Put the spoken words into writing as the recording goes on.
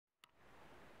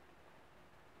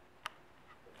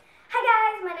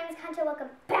and welcome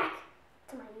back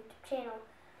to my YouTube channel.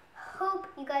 Hope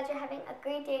you guys are having a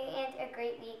great day and a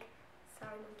great week.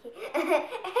 Sorry, monkey.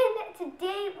 And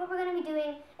today what we're going to be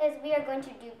doing is we are going to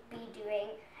be doing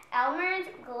Elmer's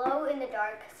glow in the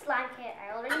dark slime kit.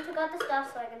 I already took out the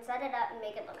stuff so I can set it up and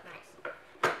make it look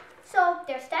nice. So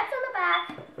there's steps on the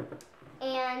back,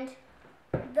 and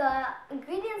the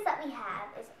ingredients that we have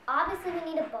is obviously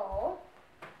we need a bowl.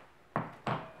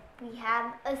 We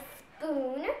have a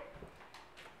spoon.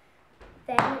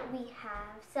 Then we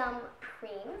have some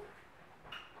cream.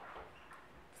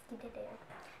 Just keep it there.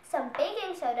 Some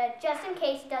baking soda, just in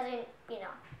case it doesn't,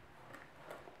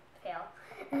 fail.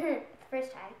 The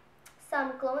first time.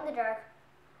 Some glow-in-the-dark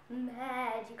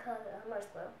magical Elmer's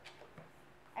glue.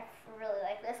 I really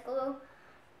like this glue.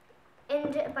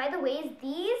 And by the way,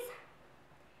 these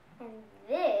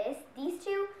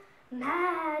two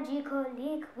magical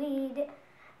liquid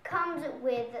comes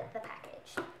with the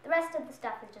package. The rest of the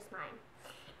stuff is just mine.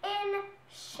 And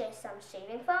some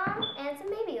shaving foam and some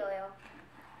baby oil.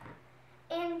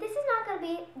 And this is not going to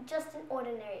be just an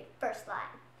ordinary first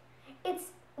slime.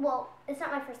 It's not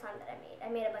my first slime that I made. I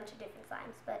made a bunch of different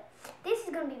slimes, but this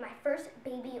is going to be my first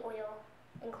baby oil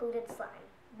included slime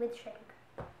with shrink.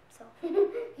 So,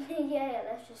 yeah,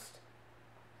 let's just...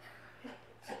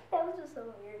 That was just so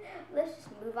weird. Let's just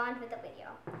move on with the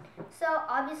video. So,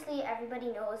 obviously, everybody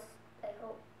knows, I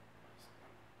hope,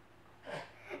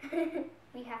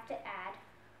 we have to add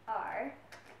our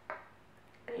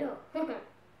glue.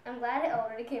 I'm glad it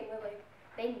already came with,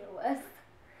 they know us.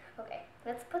 Okay,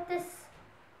 let's put this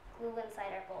glue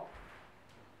inside our bowl.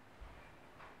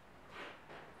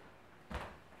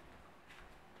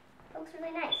 Looks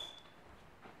really nice.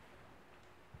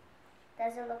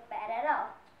 Doesn't look bad at all.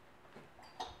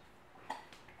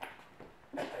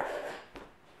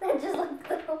 It just looks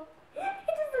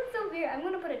so weird. I'm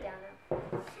gonna put it down now.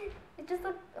 It just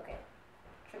looks okay.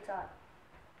 Trick's on.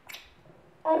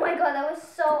 Oh my god, that was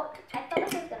so. I thought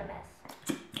this was gonna mess.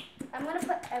 I'm gonna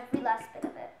put every last bit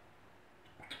of it.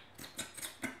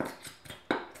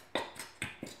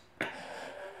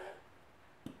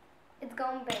 It's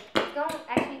going big. It's going.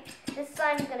 Actually, this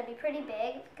slime is gonna be pretty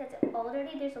big because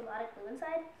already there's a lot of glue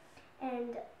inside,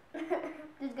 and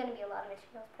there's gonna be a lot of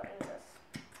materials put in this.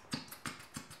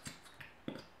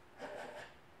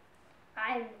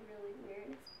 I'm really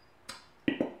weird.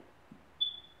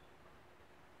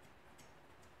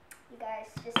 You guys,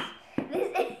 this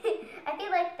I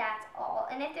feel like that's all.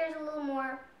 And if there's a little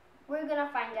more, we're gonna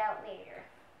find out later.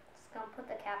 Just gonna put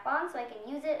the cap on so I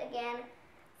can use it again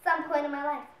some point in my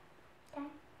life. Okay?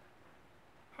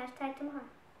 Hashtag tomorrow.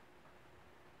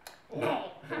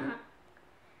 Nay.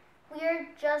 We're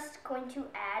just going to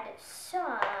add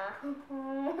some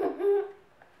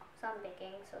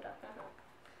baking soda.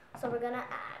 So we're gonna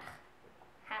add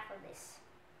half of this,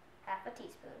 half a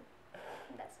teaspoon.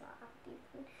 That's not half a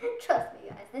teaspoon. Trust me,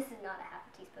 guys, this is not a half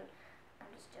a teaspoon. I'm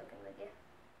just joking with you.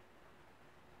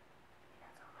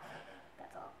 That's all.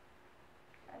 That's all.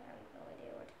 I have no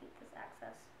idea where to keep this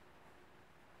access.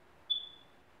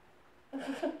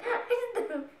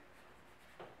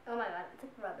 Oh my god, it's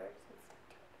like rubber.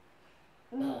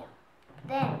 Now,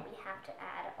 then we have to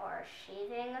add our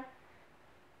shaving.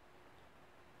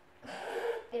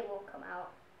 It won't come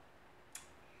out.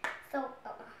 So,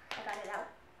 I got it out.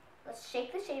 Let's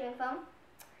shake the shaving foam.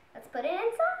 Let's put it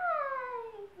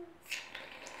inside.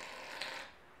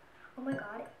 Oh my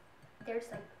god, there's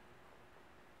like...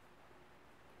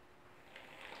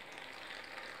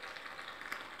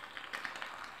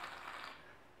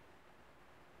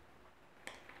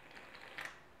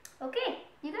 Okay,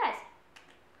 you guys.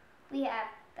 We have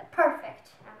the perfect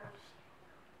amount of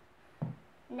shaving.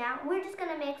 Now, we're just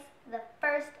going to mix the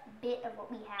first bit of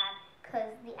what we have,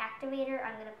 because the activator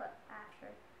I'm going to put after.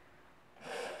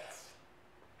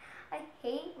 I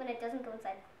hate when it doesn't go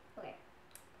inside. Okay.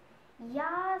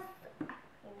 Yes,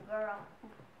 girl.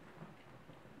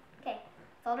 Okay,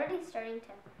 it's already starting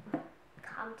to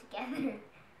come together.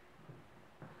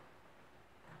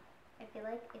 I feel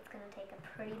like it's going to take a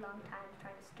pretty long time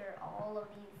trying to stir all of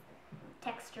these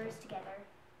textures together.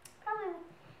 Probably.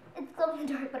 It's glow in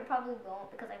the dark, but it probably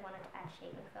won't because I wanted to add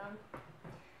shaving foam.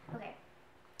 Okay.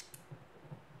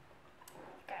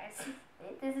 Guys,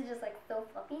 this is just like so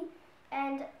fluffy.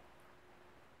 And,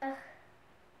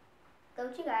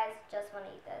 don't you guys just want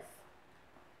to eat this?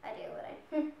 I do, but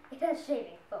it has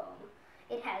shaving foam.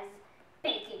 It has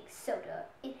baking soda.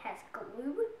 It has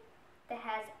glue. That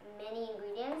has many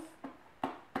ingredients.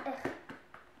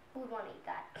 Who would want to eat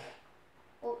that?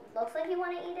 Well, it looks like you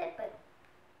want to eat it, but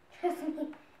trust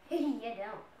me, you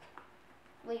don't.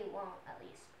 Well, you won't, at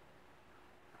least.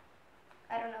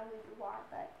 I don't know who you are,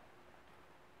 but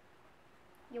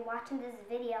you're watching this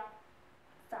video.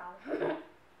 So, for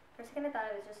a second I thought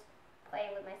I was just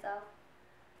playing with myself.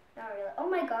 Not really. Oh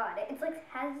my god, it's like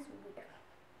has this weird.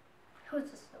 It was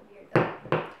just so weird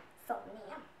though. So mean.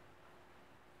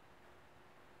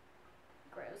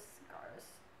 Gross.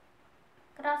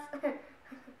 Okay.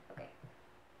 I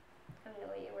have no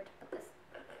idea where to put this.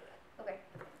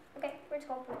 Okay, we're just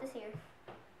gonna put this here.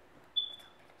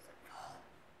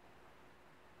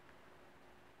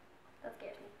 That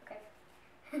scares me. Okay.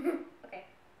 Okay.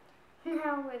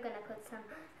 Now we're gonna put some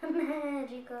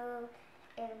magical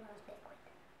elmers liquid.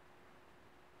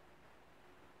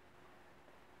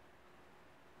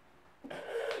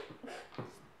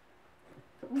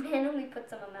 Randomly put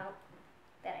some amount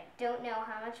that I don't know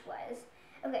how much was.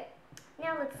 Okay,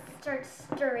 now let's start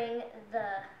stirring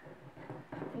the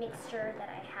mixture that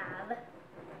I have.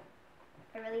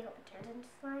 I really hope it turns into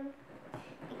slime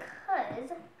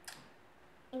because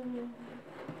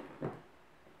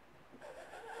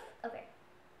okay,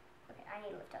 I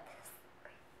need to lift up this.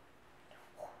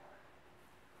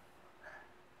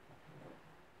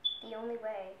 The only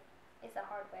way is the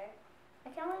hard way. I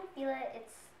can only feel it.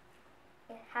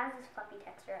 It has this fluffy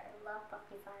texture. I love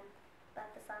fluffy slime, but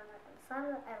the slime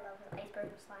I love is iceberg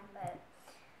slime, but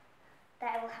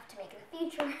that I will have to make in the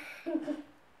future.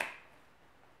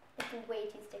 It's way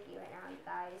too sticky right now, you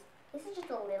guys. This is just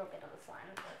a little bit of the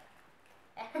slime.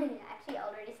 And actually, I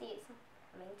already see it's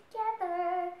coming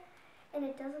together, and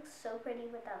it does look so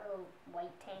pretty with that little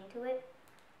white tang to it.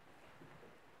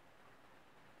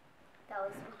 That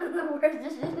was one of the worst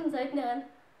decisions I've done.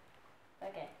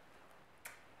 Okay.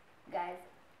 Guys,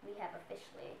 we have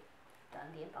officially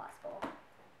done the impossible.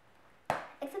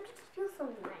 Except it just feels so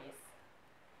nice.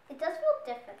 It does feel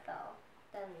different though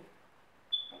than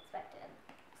I expected.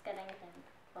 It's getting in,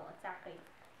 well, exactly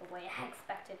the way I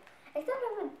expected. Except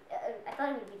I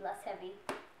thought it would be less heavy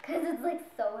because it's like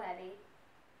so heavy.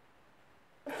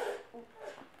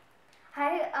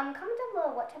 Hi, comment down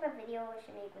below what type of video I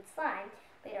should make with slime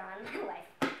later on in my life.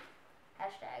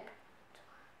 Hashtag.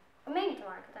 Or maybe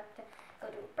tomorrow because I have to go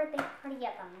to a birthday party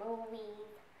at the movies.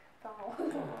 So,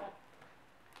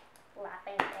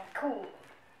 laughing and cool.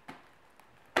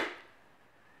 Oh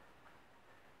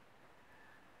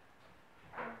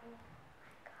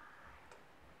my god.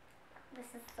 This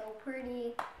is so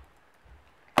pretty.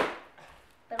 But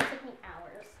it took me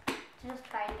hours to just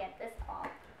try and get this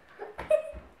off.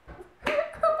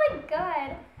 Oh my god.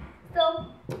 So,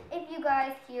 if you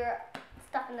guys hear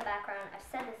stuff in the background, I've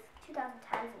said this 2,000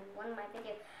 times in one of my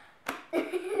videos.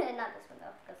 Not this one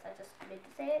though, because I just need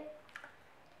to say it.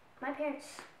 My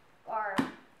parents are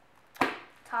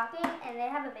talking and they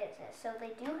have a business, so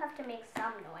they do have to make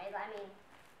some noise. I mean,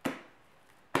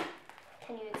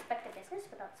 can you expect a business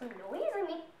without some noise? I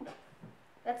mean,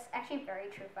 that's actually a very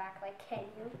true fact. Like, can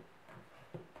you?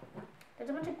 There's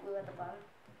a bunch of glue at the bottom.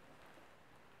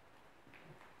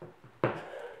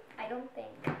 I don't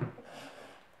think.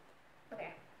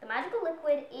 Okay, the magical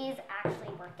liquid is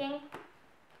actually working,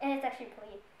 and it's actually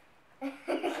pretty. I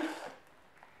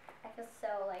feel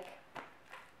so like.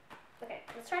 Okay,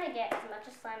 let's try to get as much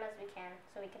slime as we can,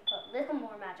 so we can put a little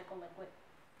more magical liquid.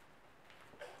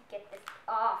 Get this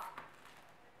off.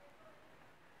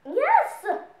 Yes!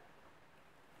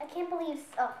 I can't believe.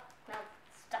 Oh, now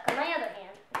it's stuck on my other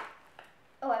hand.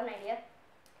 Oh, I have an idea.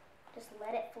 Just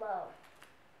let it flow.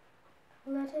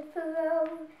 Let it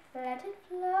flow, let it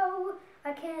flow.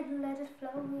 I can't let it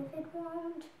flow if it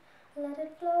won't. Let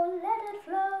it flow, let it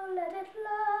flow, let it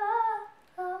flow.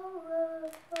 Oh,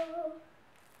 oh, oh.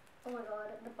 Oh my god,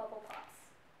 the bubble pops.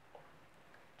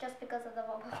 Just because of the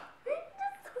bubble. It's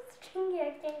just so stringy,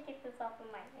 I can't get this off of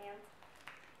my hands.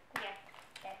 Yeah,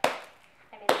 okay.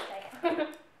 I made a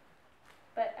mistake.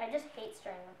 But I just hate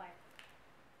stirring with my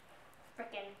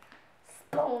freaking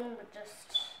spoon, but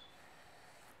just...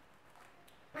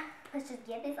 Let's just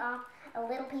get this off, a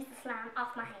little piece of slime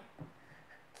off my hand.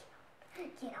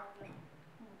 Get on me.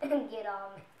 Get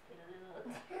on me.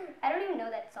 I don't even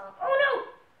know that song. Oh no!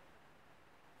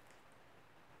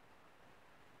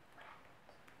 What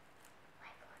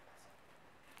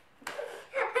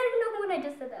happened? I don't know when I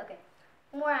just said that. Okay.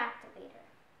 More activator.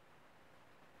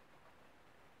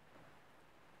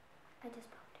 I just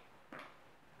poked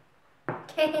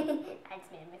it. Okay. I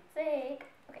just made a mistake.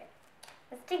 Okay.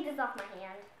 Let's take this off my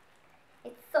hand.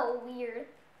 It's so weird.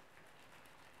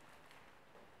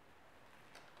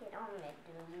 Get on it.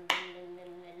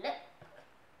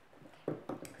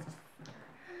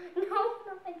 No,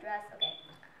 not my dress. Okay.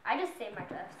 I just saved my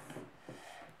dress.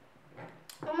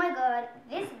 Oh my god.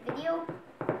 This video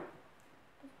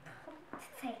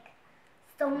take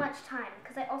so much time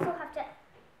because I also have to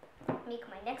make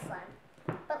my next slime.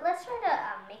 But let's try to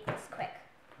make this quick.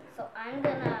 So I'm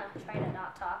gonna try to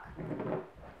not talk,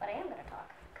 but I am gonna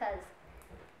talk because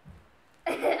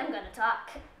I'm gonna talk.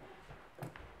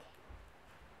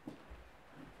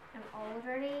 I'm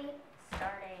already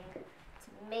starting to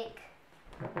make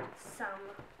some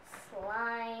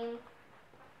slime.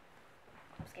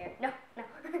 I'm scared. No, no,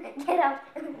 get out.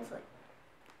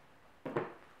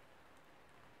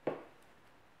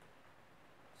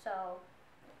 So,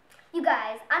 you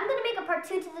guys, I'm gonna make a part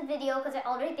 2 to the video because I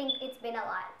already think it's been a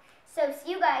lot. So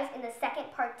see you guys in the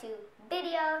second part 2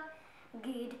 video.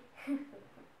 Good.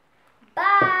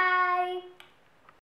 Bye.